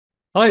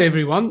Hi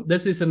everyone,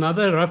 this is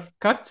another rough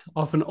cut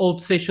of an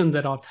old session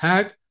that I've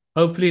had.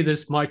 Hopefully,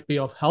 this might be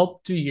of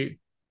help to you.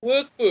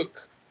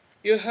 Workbook.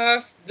 You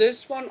have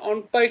this one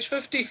on page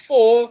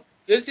 54.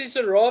 This is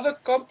a rather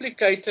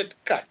complicated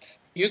cut.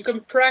 You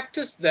can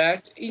practice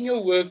that in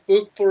your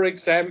workbook for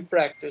exam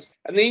practice.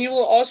 And then you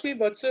will ask me,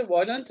 but sir,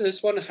 why don't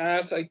this one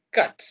have a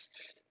cut?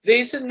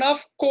 There's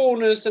enough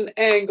corners and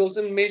angles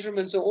and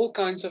measurements and all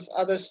kinds of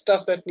other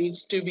stuff that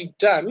needs to be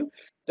done.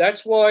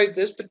 That's why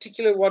this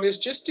particular one is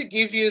just to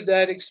give you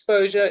that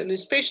exposure, and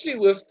especially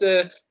with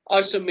the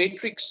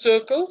isometric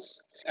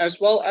circles, as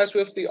well as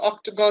with the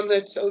octagon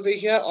that's over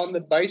here on the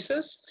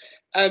basis.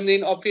 And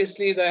then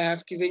obviously they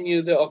have given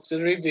you the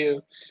auxiliary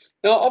view.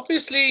 Now,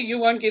 obviously you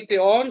won't get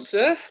the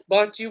answer,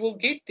 but you will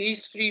get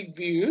these three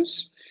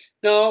views.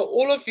 Now,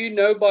 all of you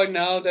know by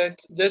now that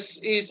this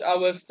is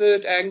our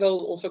third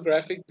angle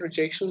orthographic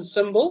projection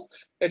symbol.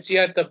 It's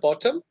here at the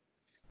bottom.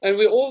 And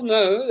we all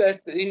know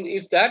that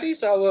if that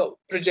is our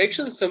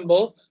projection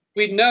symbol,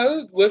 we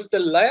know with the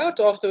layout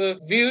of the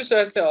views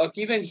as they are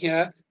given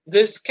here,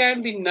 this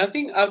can be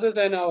nothing other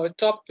than our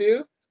top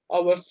view,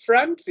 our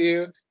front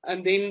view,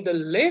 and then the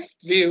left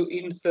view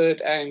in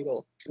third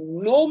angle.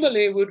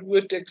 Normally, we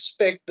would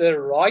expect the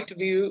right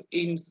view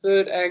in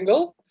third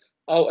angle.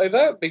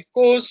 However,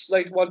 because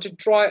they want to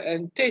try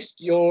and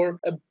test your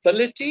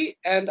ability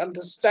and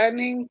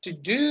understanding to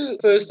do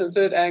first and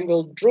third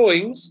angle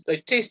drawings,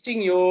 they're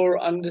testing your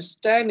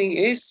understanding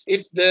is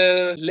if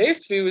the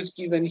left view is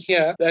given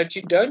here, that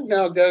you don't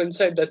now go and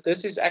say that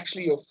this is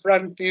actually your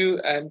front view,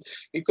 and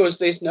because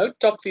there's no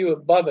top view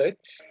above it.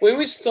 When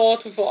we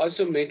start with our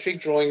isometric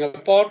drawing,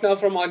 apart now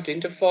from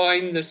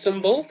identifying the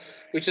symbol,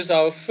 which is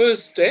our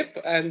first step,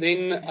 and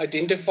then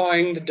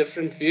identifying the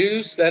different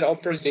views that are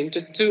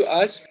presented to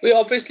us, we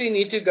obviously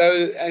need to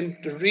go and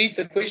read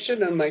the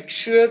question and make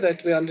sure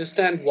that we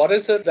understand what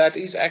is it that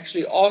is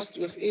actually asked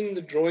within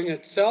the drawing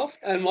itself.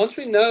 And once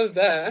we know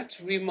that,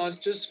 we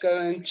must just go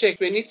and check.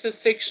 When it's a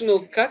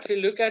sectional cut, we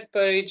look at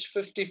page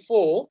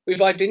 54.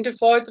 We've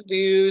identified the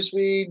views.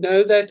 We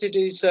know that it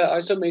is an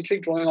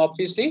isometric drawing,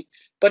 obviously.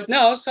 But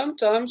now,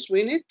 sometimes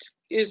when it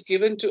is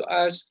given to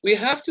us, we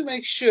have to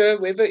make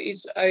sure whether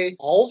it's a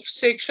half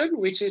section,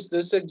 which is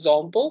this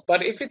example,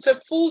 but if it's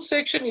a full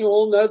section, you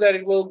all know that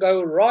it will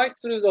go right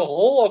through the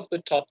whole of the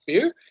top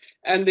view.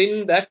 And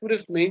then that would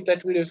have meant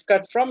that we'd have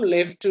cut from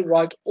left to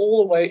right all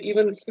the way,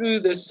 even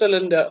through the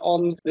cylinder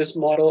on this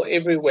model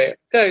everywhere.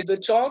 Okay, the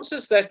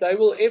chances that they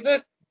will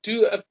ever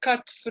do a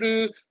cut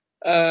through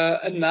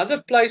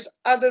another place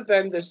other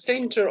than the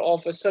center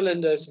of a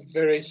cylinder is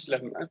very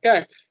slim.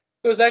 Okay,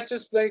 because that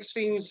just makes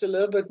things a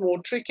little bit more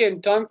tricky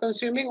and time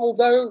consuming,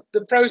 although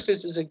the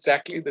process is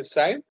exactly the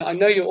same. I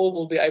know you all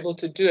will be able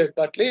to do it,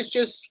 but let's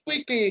just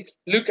quickly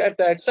look at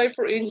that. Say,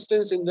 for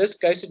instance, in this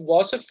case, it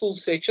was a full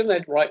section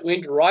that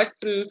went right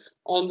through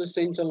on the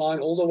center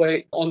line all the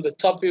way on the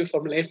top view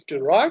from left to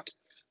right.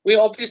 We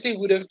obviously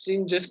would have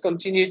then just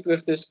continued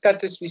with this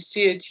cut as we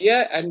see it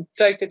here and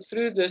take it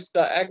through this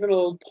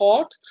diagonal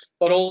part,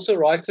 but also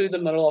right through the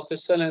middle of the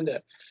cylinder.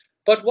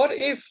 But what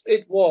if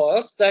it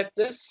was that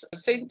this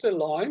center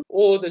line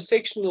or the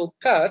sectional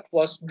cut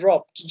was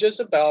dropped just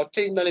about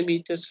 10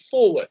 millimeters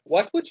forward?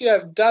 What would you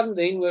have done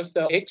then with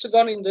the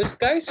hexagon in this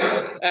case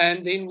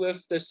and then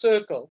with the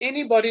circle?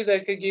 Anybody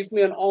that could give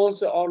me an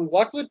answer on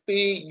what would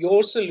be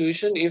your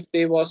solution if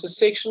there was a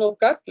sectional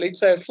cut, let's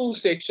say a full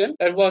section,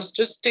 that was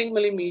just 10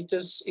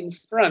 millimeters in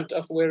front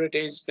of where it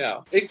is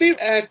now? Let me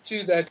add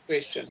to that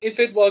question. If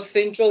it was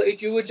central,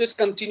 if you would just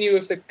continue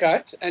with the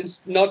cut and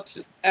not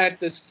add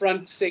this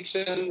front section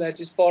that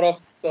is part of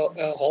the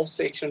half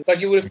section, but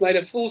you would have made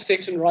a full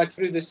section right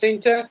through the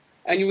center,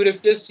 and you would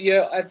have just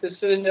here at the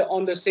cylinder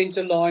on the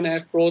center line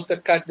have brought the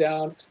cut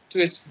down to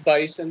its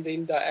base and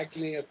then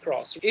diagonally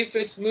across. If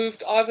it's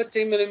moved either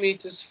 10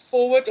 millimeters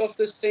forward of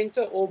the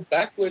center or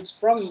backwards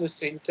from the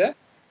center,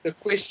 the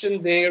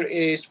question there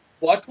is,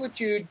 what would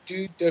you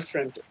do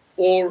different?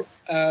 Or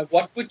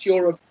what would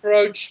your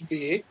approach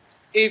be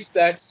if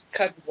that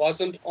cut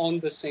wasn't on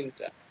the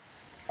center?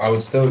 I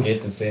would still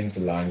get the center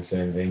lines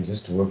and then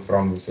just work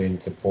from the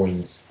center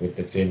point with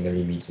the 10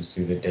 millimeters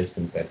to the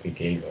distance that they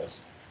gave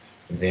us.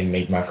 And then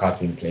make my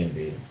cutting plane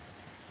there.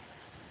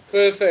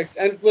 Perfect.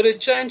 And would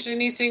it change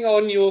anything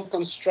on your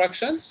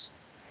constructions?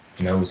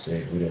 No, sir,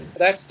 it wouldn't.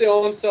 That's the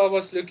answer I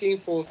was looking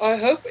for. I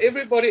hope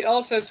everybody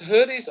else has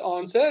heard his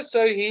answer,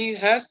 so he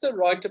has the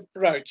right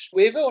approach.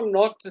 Whether or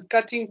not the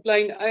cutting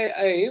plane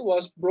AA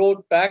was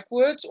brought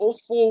backwards or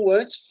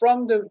forwards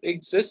from the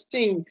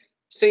existing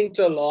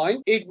center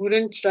line, it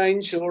wouldn't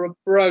change your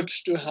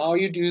approach to how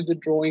you do the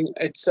drawing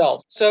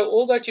itself. So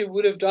all that you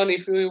would have done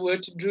if we were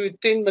to draw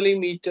 10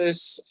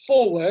 millimeters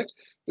forward,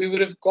 we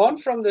would have gone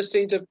from the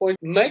center point,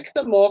 make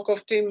the mark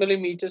of 10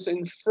 millimeters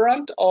in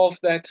front of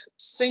that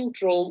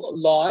central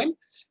line,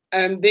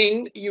 and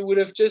then you would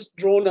have just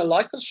drawn a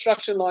light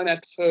construction line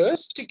at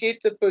first to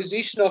get the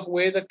position of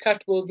where the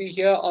cut will be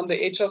here on the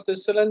edge of the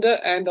cylinder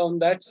and on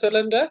that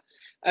cylinder.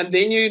 And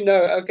then you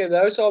know, okay,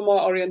 those are my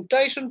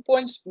orientation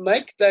points.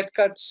 Make that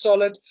cut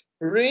solid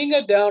bring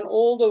it down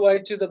all the way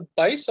to the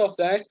base of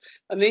that,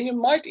 and then you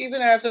might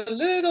even have a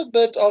little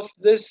bit of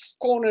this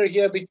corner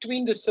here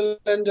between the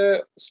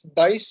cylinder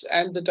base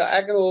and the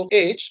diagonal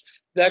edge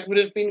that would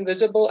have been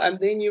visible, and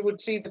then you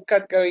would see the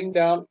cut going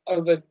down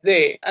over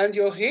there. And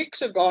your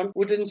hexagon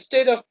would,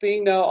 instead of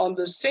being now on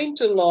the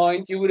center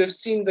line, you would have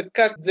seen the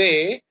cut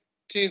there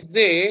to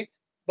there,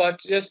 but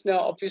just now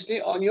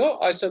obviously on your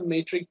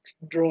isometric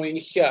drawing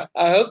here.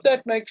 I hope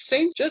that makes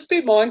sense. Just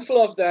be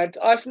mindful of that.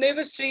 I've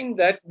never seen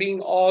that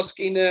being asked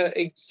in an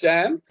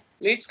exam.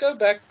 Let's go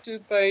back to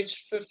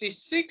page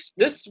 56.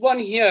 This one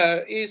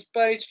here is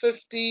page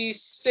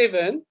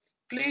 57.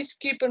 Please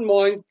keep in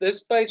mind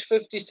this page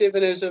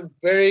 57 is a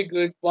very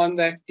good one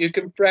that you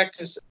can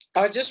practice.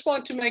 I just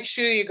want to make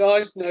sure you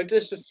guys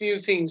notice a few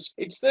things.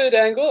 It's third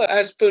angle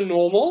as per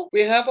normal.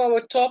 We have our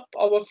top,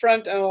 our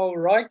front, and our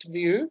right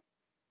view.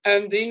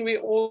 And then we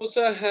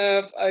also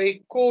have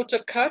a quarter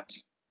cut.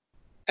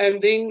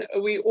 And then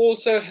we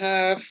also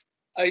have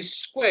a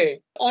square.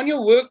 On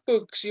your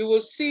workbooks, you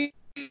will see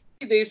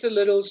there's a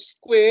little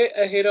square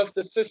ahead of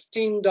the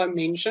 15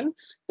 dimension.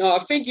 Now, I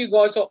think you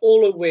guys are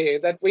all aware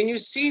that when you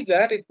see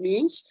that, it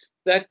means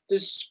that the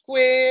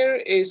square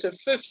is a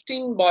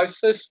 15 by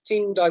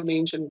 15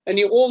 dimension. And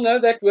you all know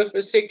that with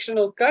a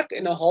sectional cut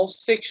in a half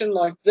section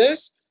like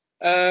this,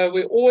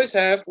 we always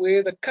have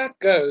where the cut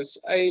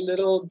goes, a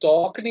little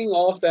darkening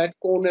of that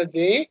corner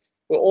there.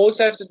 We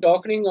also have the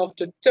darkening of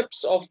the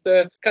tips of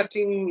the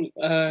cutting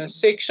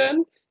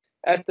section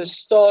at the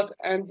start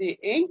and the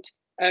end.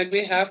 And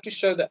we have to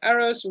show the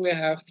arrows, and we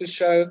have to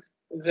show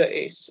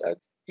the S. So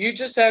you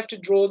just have to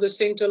draw the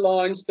center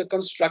lines, the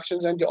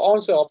constructions, and your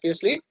answer,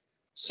 obviously.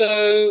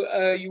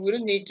 So you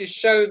wouldn't need to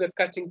show the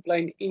cutting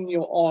plane in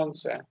your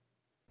answer.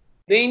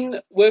 Then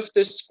with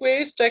the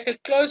squares, take a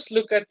close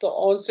look at the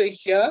answer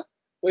here.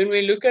 When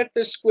we look at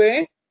the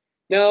square,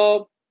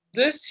 now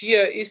this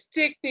here is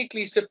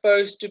technically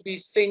supposed to be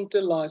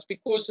center lines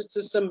because it's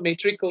a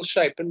symmetrical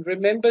shape. And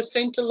remember,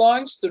 center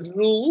lines, the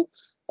rule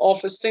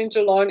of a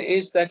center line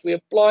is that we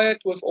apply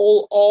it with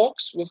all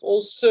arcs, with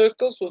all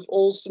circles, with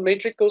all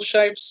symmetrical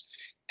shapes,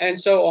 and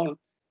so on.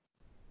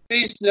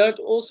 Please note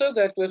also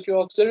that with your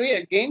auxiliary,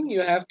 again,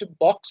 you have to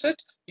box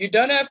it. You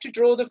don't have to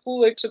draw the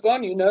full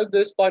hexagon. You know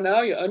this by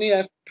now. You only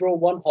have to draw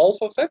one half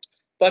of it,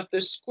 but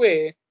the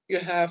square you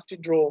have to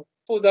draw.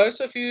 For those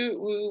of you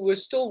who were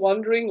still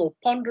wondering or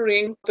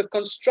pondering the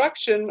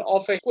construction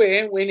of a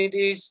square when it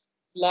is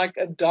like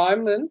a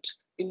diamond,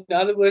 in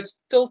other words,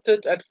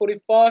 tilted at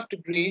 45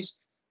 degrees,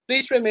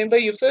 please remember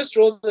you first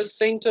draw the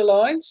center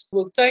lines.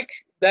 We'll take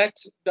that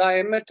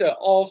diameter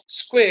of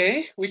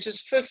square, which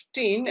is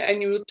 15,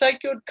 and you will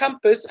take your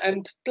compass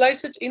and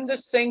place it in the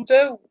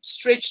center,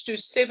 stretch to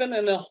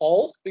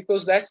 7.5,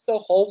 because that's the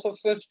half of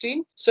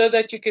 15, so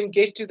that you can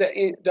get to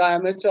the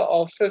diameter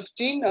of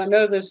 15. I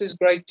know this is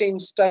grade 10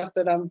 stuff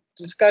that I'm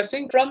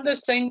discussing. From the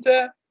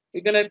center,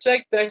 you're going to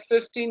take that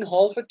 15,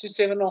 half it to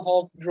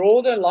 7.5,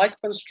 draw the light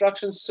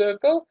construction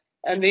circle,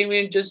 and then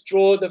we just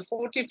draw the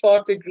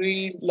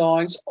 45-degree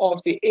lines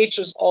of the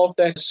edges of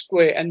that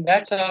square. And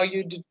that's how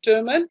you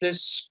determine the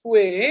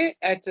square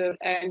at an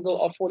angle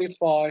of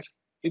 45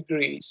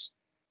 degrees.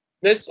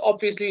 This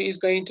obviously is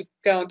going to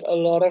count a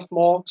lot of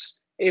marks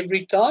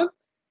every time.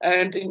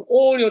 And in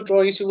all your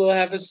drawings, you will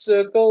have a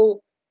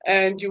circle,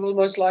 and you will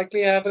most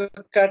likely have a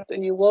cut,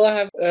 and you will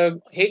have a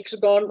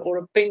hexagon or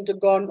a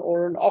pentagon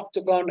or an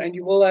octagon, and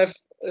you will have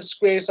a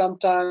square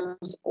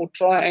sometimes or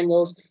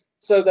triangles.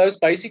 So those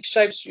basic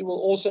shapes you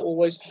will also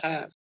always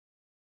have.